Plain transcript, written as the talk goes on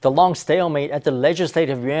The long stalemate at the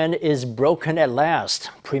Legislative Yuan is broken at last.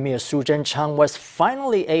 Premier Su Tseng-chang was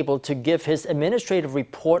finally able to give his administrative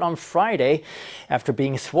report on Friday after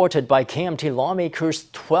being thwarted by KMT lawmakers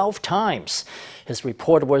 12 times. His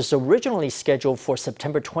report was originally scheduled for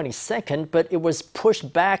September 22nd, but it was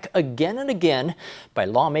pushed back again and again by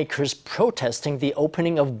lawmakers protesting the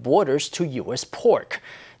opening of borders to U.S. pork.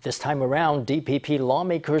 This time around, DPP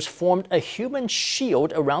lawmakers formed a human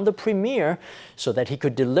shield around the premier so that he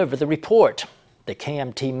could deliver the report. The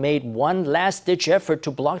KMT made one last-ditch effort to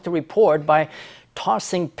block the report by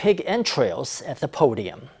tossing pig entrails at the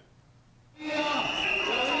podium.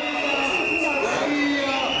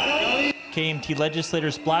 KMT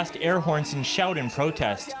legislators blast air horns and shout in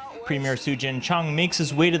protest. Premier Su Tseng-chang makes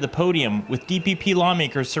his way to the podium with DPP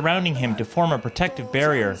lawmakers surrounding him to form a protective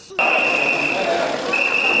barrier.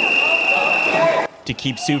 To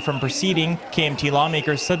keep Su from proceeding, KMT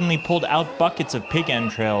lawmakers suddenly pulled out buckets of pig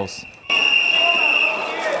entrails.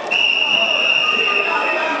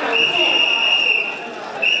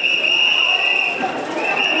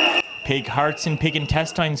 Pig hearts and pig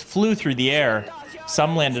intestines flew through the air.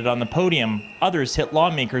 Some landed on the podium, others hit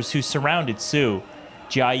lawmakers who surrounded Su.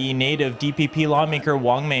 Jiayi native DPP lawmaker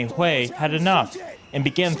Wang Meihui had enough and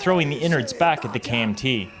began throwing the innards back at the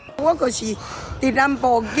KMT.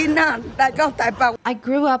 I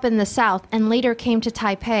grew up in the South and later came to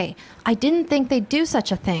Taipei. I didn't think they'd do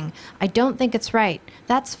such a thing. I don't think it's right.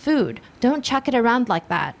 That's food. Don't chuck it around like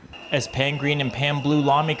that. As Pan Green and Pan Blue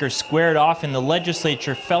lawmakers squared off and the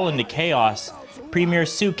legislature fell into chaos, Premier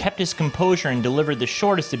Su kept his composure and delivered the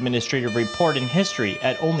shortest administrative report in history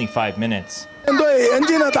at only 5 minutes.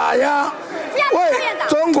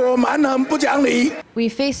 We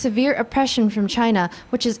face severe oppression from China,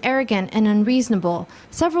 which is arrogant and unreasonable.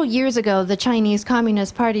 Several years ago, the Chinese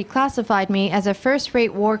Communist Party classified me as a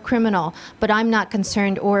first-rate war criminal, but I'm not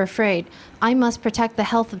concerned or afraid. I must protect the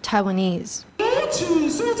health of Taiwanese.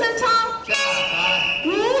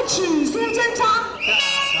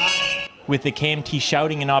 With the KMT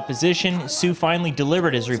shouting in opposition, Su finally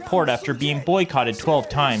delivered his report after being boycotted 12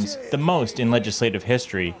 times, the most in legislative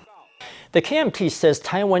history. The KMT says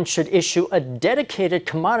Taiwan should issue a dedicated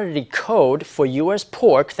commodity code for U.S.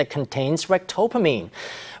 pork that contains ractopamine.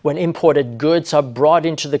 When imported goods are brought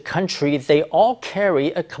into the country, they all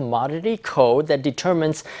carry a commodity code that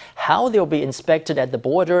determines how they'll be inspected at the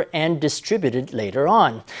border and distributed later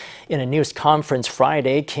on. In a news conference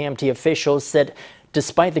Friday, KMT officials said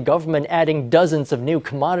despite the government adding dozens of new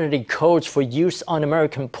commodity codes for use on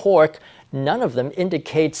American pork, none of them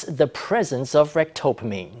indicates the presence of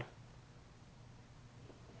ractopamine.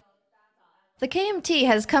 The KMT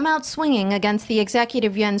has come out swinging against the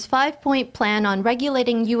Executive Yuan's 5-point plan on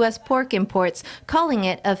regulating U.S. pork imports, calling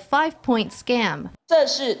it a 5-point scam.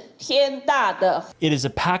 It is a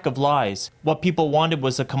pack of lies. What people wanted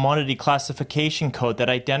was a commodity classification code that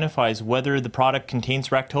identifies whether the product contains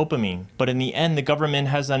ractopamine. But in the end, the government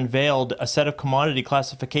has unveiled a set of commodity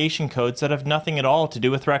classification codes that have nothing at all to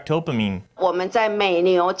do with ractopamine. When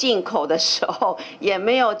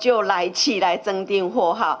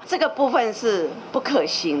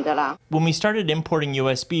we started importing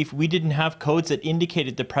U.S. beef, we didn't have codes that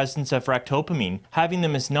indicated the presence of ractopamine. Having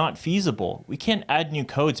them is not feasible. We can't add new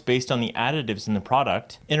codes based on the additives in the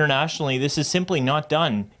product. Internationally, this is simply not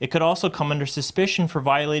done. It could also come under suspicion for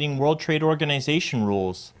violating World Trade Organization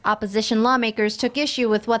rules. Opposition lawmakers took issue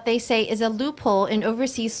with what they say is a loophole in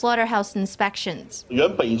overseas slaughterhouse inspections.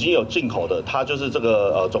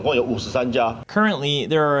 Currently,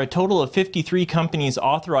 there are a total of 53 companies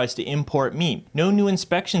authorized to import meat. No new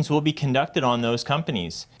inspections will be conducted on those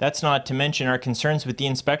companies. That's not to mention our concerns with the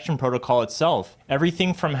inspection protocol itself.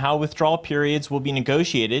 Everything from how withdrawal periods will be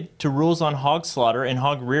negotiated to rules on hog slaughter and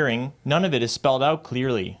hog rearing, none of it is spelled out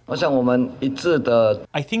clearly.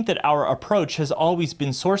 I think that our approach has always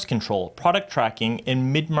been source control, product tracking,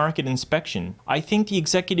 and mid-market inspection. I think the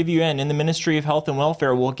Executive Yuan and the Ministry of Health and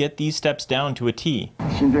Welfare will get these steps down to a T.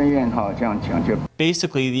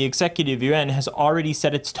 Basically, the Executive Yuan has already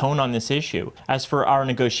set its tone on this issue. As for our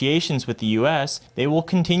negotiations with the U.S., they will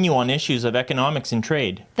continue on issues of economics and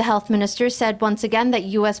trade. The health minister said once again that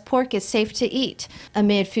U.S. pork is safe to eat.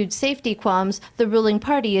 Amid food safety qualms, the ruling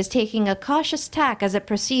party is taking a cautious tack as it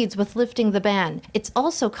proceeds with lifting the ban. It's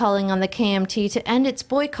also calling on the KMT to end its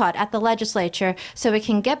boycott at the legislature so it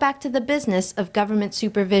can get back to the business of government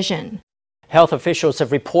supervision. Health officials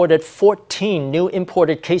have reported 14 new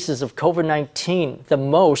imported cases of COVID-19, the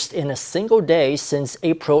most in a single day since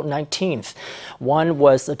April 19th. One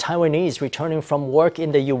was a Taiwanese returning from work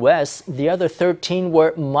in the U.S. The other 13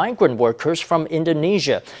 were migrant workers from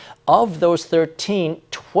Indonesia. Of those 13,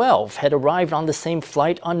 12 had arrived on the same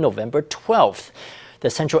flight on November 12th. The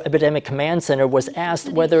Central Epidemic Command Center was asked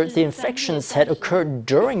whether the infections had occurred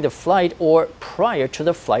during the flight or prior to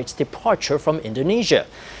the flight's departure from Indonesia.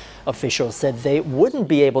 Officials said they wouldn't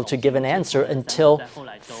be able to give an answer until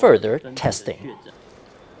further testing.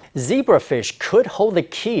 Zebrafish could hold the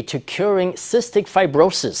key to curing cystic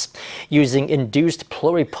fibrosis. Using induced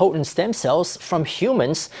pluripotent stem cells from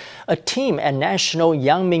humans, a team at National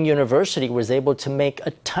Yangming University was able to make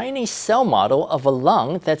a tiny cell model of a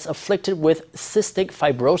lung that's afflicted with cystic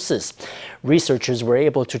fibrosis. Researchers were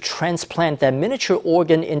able to transplant that miniature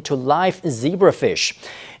organ into live zebrafish.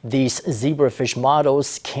 These zebrafish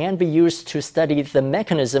models can be used to study the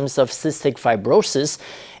mechanisms of cystic fibrosis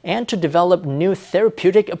and to develop new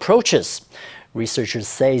therapeutic approaches. Researchers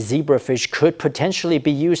say zebrafish could potentially be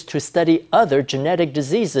used to study other genetic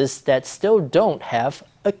diseases that still don't have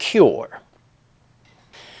a cure.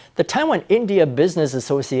 The Taiwan-India Business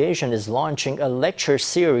Association is launching a lecture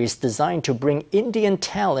series designed to bring Indian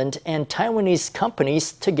talent and Taiwanese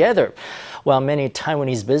companies together. While many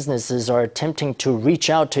Taiwanese businesses are attempting to reach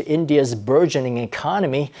out to India's burgeoning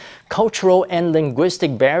economy, cultural and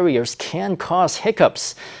linguistic barriers can cause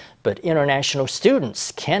hiccups. But international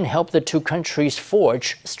students can help the two countries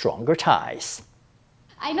forge stronger ties.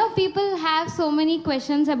 I know people have so many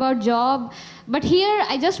questions about job, but here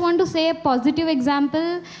I just want to say a positive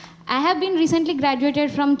example. I have been recently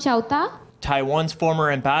graduated from Chauta. Taiwan's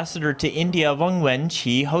former ambassador to India, Wang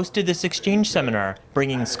Wenqi, hosted this exchange seminar,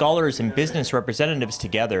 bringing scholars and business representatives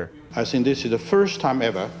together. I think this is the first time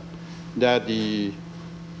ever that the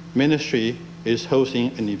ministry is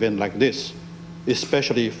hosting an event like this,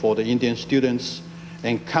 especially for the Indian students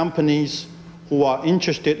and companies who are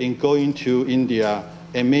interested in going to India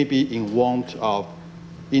and maybe in want of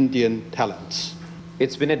Indian talents.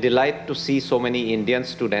 It's been a delight to see so many Indian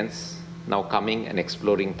students now coming and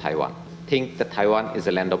exploring Taiwan. I think that Taiwan is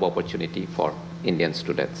a land of opportunity for Indian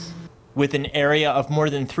students. With an area of more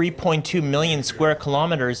than 3.2 million square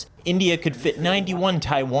kilometers, India could fit 91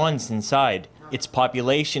 Taiwans inside. Its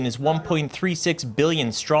population is 1.36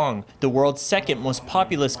 billion strong, the world's second most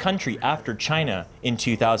populous country after China. In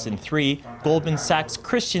 2003, Goldman Sachs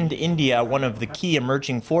christened India one of the key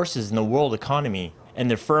emerging forces in the world economy. And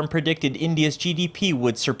the firm predicted India's GDP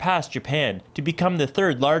would surpass Japan to become the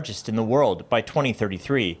third largest in the world by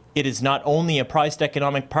 2033. It is not only a prized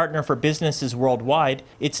economic partner for businesses worldwide,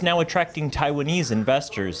 it's now attracting Taiwanese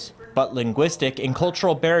investors. But linguistic and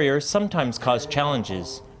cultural barriers sometimes cause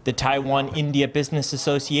challenges. The Taiwan-India Business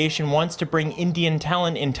Association wants to bring Indian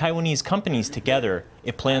talent and Taiwanese companies together.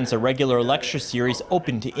 It plans a regular lecture series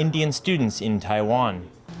open to Indian students in Taiwan.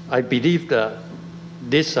 I believe that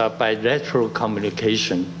this bilateral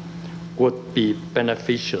communication would be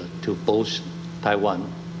beneficial to both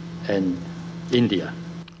Taiwan and India.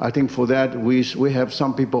 I think for that, we have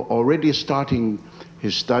some people already starting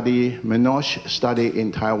his study, Manoj study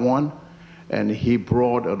in Taiwan, and he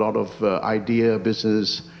brought a lot of idea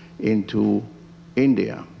business into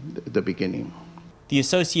India at the beginning. The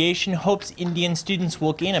association hopes Indian students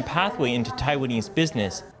will gain a pathway into Taiwanese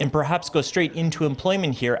business and perhaps go straight into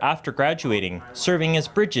employment here after graduating, serving as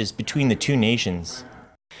bridges between the two nations.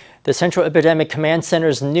 The Central Epidemic Command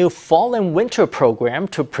Center's new fall and winter program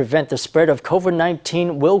to prevent the spread of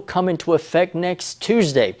COVID-19 will come into effect next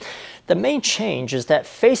Tuesday. The main change is that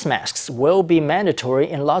face masks will be mandatory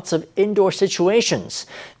in lots of indoor situations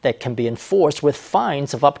that can be enforced with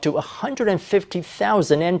fines of up to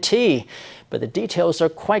 150,000 NT. But the details are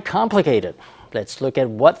quite complicated. Let's look at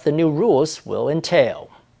what the new rules will entail.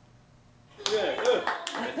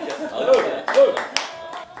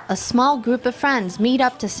 A small group of friends meet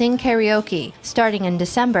up to sing karaoke. Starting in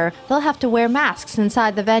December, they'll have to wear masks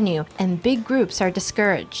inside the venue, and big groups are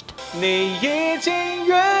discouraged.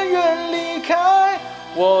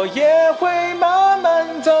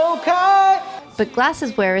 But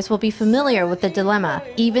glasses wearers will be familiar with the dilemma.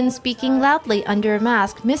 Even speaking loudly under a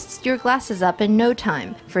mask mists your glasses up in no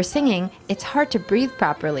time. For singing, it's hard to breathe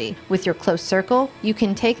properly. With your close circle, you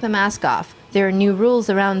can take the mask off. There are new rules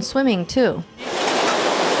around swimming, too.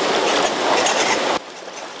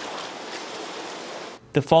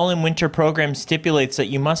 The fall and winter program stipulates that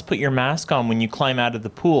you must put your mask on when you climb out of the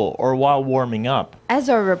pool or while warming up. As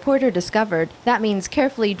our reporter discovered, that means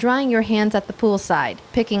carefully drying your hands at the poolside.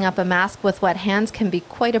 Picking up a mask with wet hands can be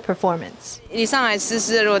quite a performance. 你上来湿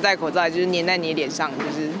湿的，如果戴口罩，就是粘在你脸上，就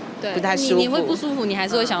是不太舒服。你会不舒服，你还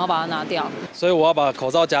是会想要把它拿掉。所以我要把口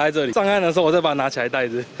罩夹在这里，上岸的时候我再把它拿起来戴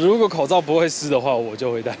着。如果口罩不会湿的话，我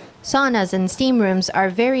就会戴。 Saunas and steam rooms are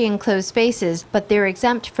very enclosed spaces, but they're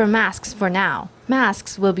exempt from masks for now.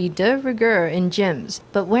 Masks will be de rigueur in gyms,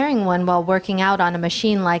 but wearing one while working out on a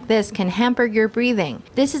machine like this can hamper your breathing.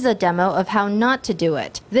 This is a demo of how not to do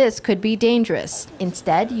it. This could be dangerous.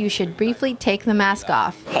 Instead, you should briefly take the mask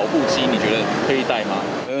off. 跑步机你觉得可以戴吗？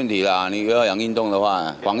没问题啦，你有氧运动的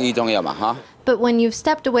话，防疫重要嘛，哈。 But when you've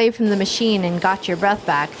stepped away from the machine and got your breath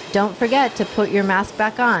back, don't forget to put your mask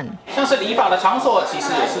back on. 像是理发的场所，其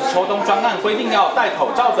实也是秋冬专案规定要戴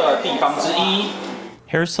口罩的地方之一。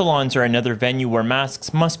 Hair salons are another venue where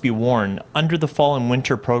masks must be worn under the fall and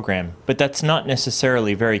winter program, but that's not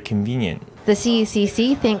necessarily very convenient. The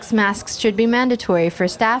CECC thinks masks should be mandatory for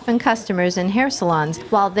staff and customers in hair salons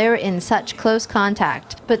while they're in such close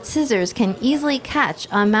contact. But scissors can easily catch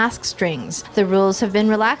on mask strings. The rules have been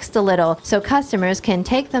relaxed a little, so customers can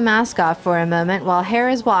take the mask off for a moment while hair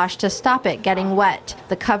is washed to stop it getting wet.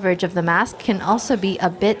 The coverage of the mask can also be a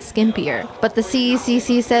bit skimpier. But the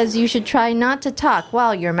CECC says you should try not to talk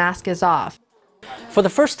while your mask is off. For the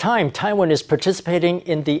first time, Taiwan is participating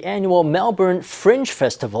in the annual Melbourne Fringe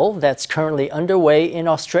Festival that's currently underway in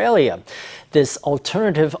Australia. This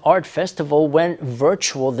alternative art festival went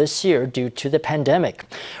virtual this year due to the pandemic.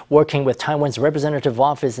 Working with Taiwan's representative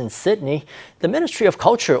office in Sydney, the Ministry of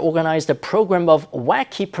Culture organized a program of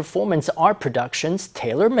wacky performance art productions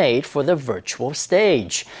tailor-made for the virtual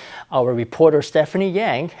stage. Our reporter Stephanie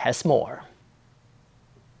Yang has more.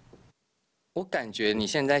 我感觉你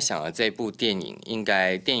现在想的这部电影，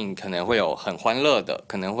电影可能会有很欢乐的，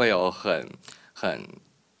可能会有很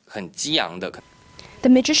激昂的。The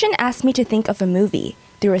magician asked me to think of a movie.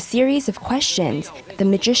 Through a series of questions, the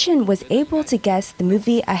magician was able to guess the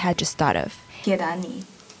movie I had just thought of. 铁达尼，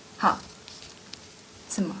好，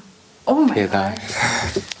什么 ？Oh my god！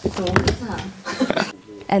 怎么回事啊？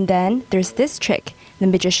 And then there's this trick. The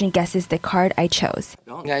magician guesses the card I chose.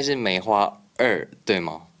 应该是梅花2，对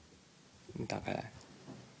吗？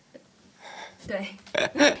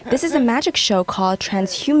 This is a magic show called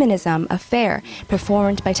Transhumanism Affair,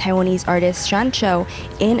 performed by Taiwanese artist Shan Zhou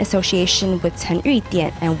in association with Chen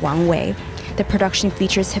Yudian and Wang Wei. The production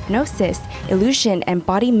features hypnosis, illusion, and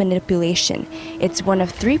body manipulation. It's one of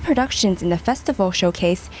 3 productions in the festival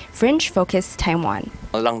showcase Fringe Focus Taiwan.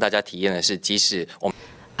 让大家体验的是，即使我们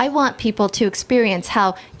I want people to experience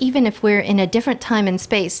how, even if we're in a different time and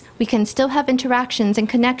space, we can still have interactions and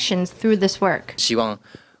connections through this work. 希望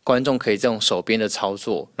观众可以用手边的操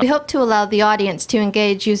作。 We hope to allow the audience to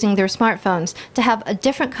engage using their smartphones to have a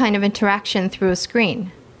different kind of interaction through a screen.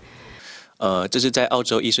 这是在澳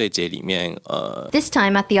洲艺术节里面This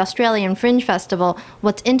time at the Australian Fringe Festival,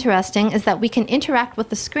 what's interesting is that we can interact with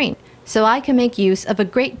the screen, so I can make use of a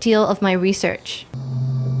great deal of my research.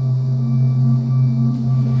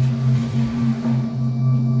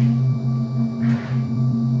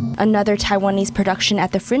 Another Taiwanese production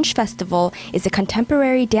at the Fringe Festival is a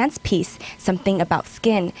contemporary dance piece, Something About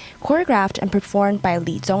Skin, choreographed and performed by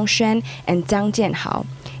Li Zongxuan and Zhang Jianhao.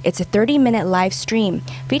 It's a 30-minute live stream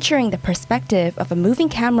featuring the perspective of a moving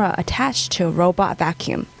camera attached to a robot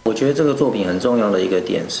vacuum. 我觉得这个作品很重要的一个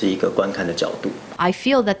点是一个观看的角度。 I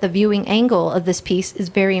feel that the viewing angle of this piece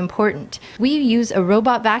is very important. We use a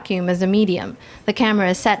robot vacuum as a medium. The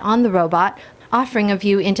camera is set on the robot, offering a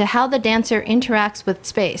view into how the dancer interacts with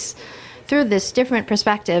space. Through this different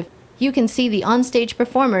perspective, you can see the onstage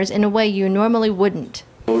performers in a way you normally wouldn't.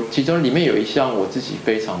 其中里面有一项我自己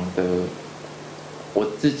非常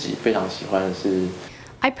喜欢的是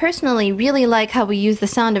I personally really like how we use the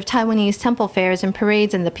sound of Taiwanese temple fairs and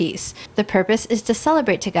parades in the piece. The purpose is to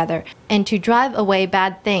celebrate together and to drive away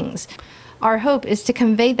bad things. Our hope is to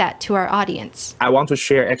convey that to our audience. I want to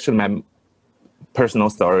share actually my personal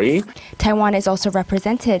story. Taiwan is also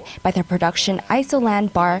represented by the production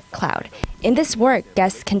Isoland Bar Cloud. In this work,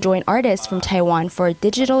 guests can join artists from Taiwan for a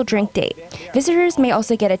digital drink date. Visitors may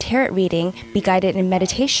also get a tarot reading, be guided in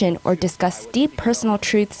meditation, or discuss deep personal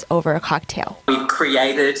truths over a cocktail. We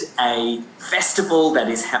created a festival that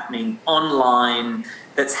is happening online,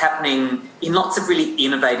 that's happening in lots of really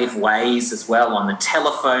innovative ways as well, on the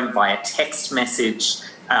telephone, via text message,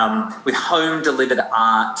 with home-delivered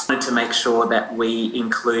art. I wanted to make sure that we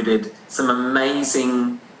included some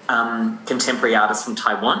amazing contemporary artists from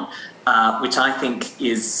Taiwan, which I think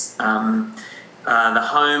is the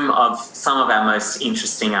home of some of our most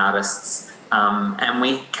interesting artists. And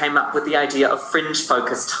we came up with the idea of Fringe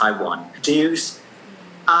Focus Taiwan. To use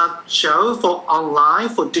show for online,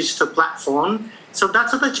 for digital platform. So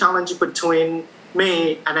that's the challenge between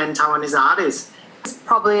me and then Taiwanese artists. It's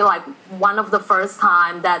probably like one of the first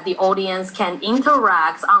time that the audience can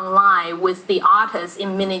interact online with the artists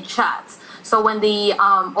in mini chats. So when the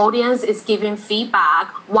audience is giving feedback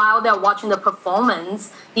while they're watching the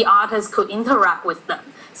performance, the artist could interact with them.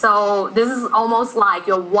 So this is almost like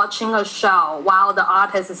you're watching a show while the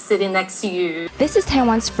artist is sitting next to you. This is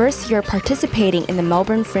Taiwan's first year participating in the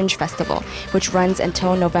Melbourne Fringe Festival, which runs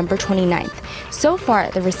until November 29th. So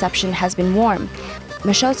far, the reception has been warm.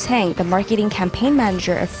 Michelle Tang, the marketing campaign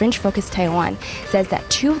manager of Fringe Focus Taiwan, says that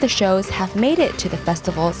 2 of the shows have made it to the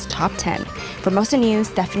festival's top 10. For Mosa News,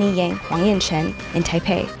 Stephanie Yang, Huang Yanchen in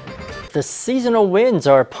Taipei. The seasonal winds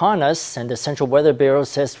are upon us, and the Central Weather Bureau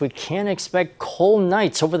says we can expect cold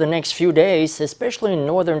nights over the next few days, especially in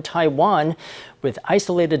northern Taiwan, with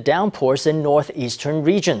isolated downpours in northeastern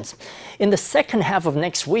regions. In the second half of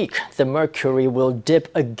next week, the mercury will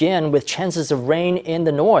dip again with chances of rain in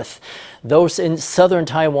the north. Those in southern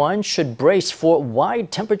Taiwan should brace for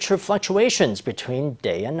wide temperature fluctuations between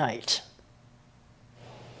day and night.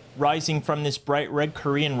 Rising from this bright red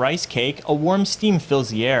Korean rice cake, a warm steam fills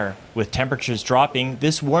the air. With temperatures dropping,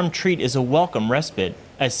 this warm treat is a welcome respite.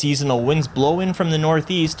 As seasonal winds blow in from the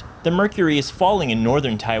northeast, the mercury is falling in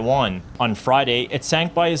northern Taiwan. On Friday, it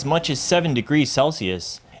sank by as much as 7 degrees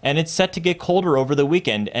Celsius, and it's set to get colder over the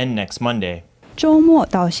weekend and next Monday. During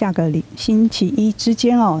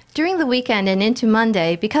the weekend and into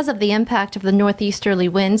Monday, because of the impact of the northeasterly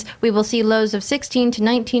winds, we will see lows of 16 to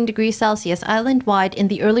 19 degrees Celsius island-wide in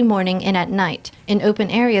the early morning and at night. In open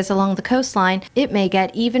areas along the coastline, it may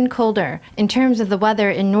get even colder. In terms of the weather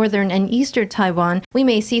in northern and eastern Taiwan, we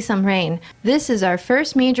may see some rain. This is our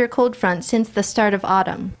first major cold front since the start of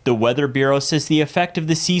autumn. The Weather Bureau says the effect of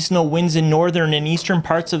the seasonal winds in northern and eastern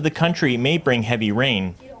parts of the country may bring heavy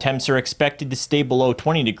rain. Temps are expected to stay below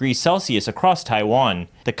 20 degrees Celsius across Taiwan.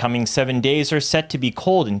 The coming 7 days are set to be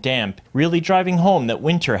cold and damp, really driving home that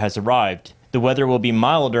winter has arrived. The weather will be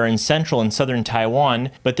milder in central and southern Taiwan,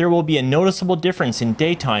 but there will be a noticeable difference in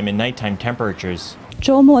daytime and nighttime temperatures.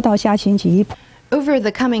 Over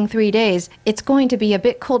the coming 3 days, it's going to be a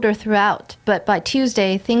bit colder throughout, but by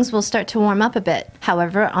Tuesday, things will start to warm up a bit.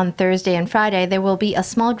 However, on Thursday and Friday, there will be a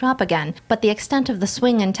small drop again, but the extent of the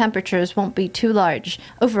swing in temperatures won't be too large.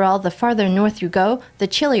 Overall, the farther north you go, the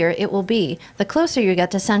chillier it will be. The closer you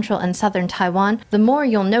get to central and southern Taiwan, the more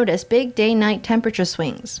you'll notice big day-night temperature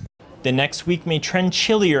swings. The next week may trend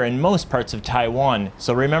chillier in most parts of Taiwan,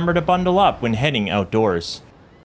 so remember to bundle up when heading outdoors.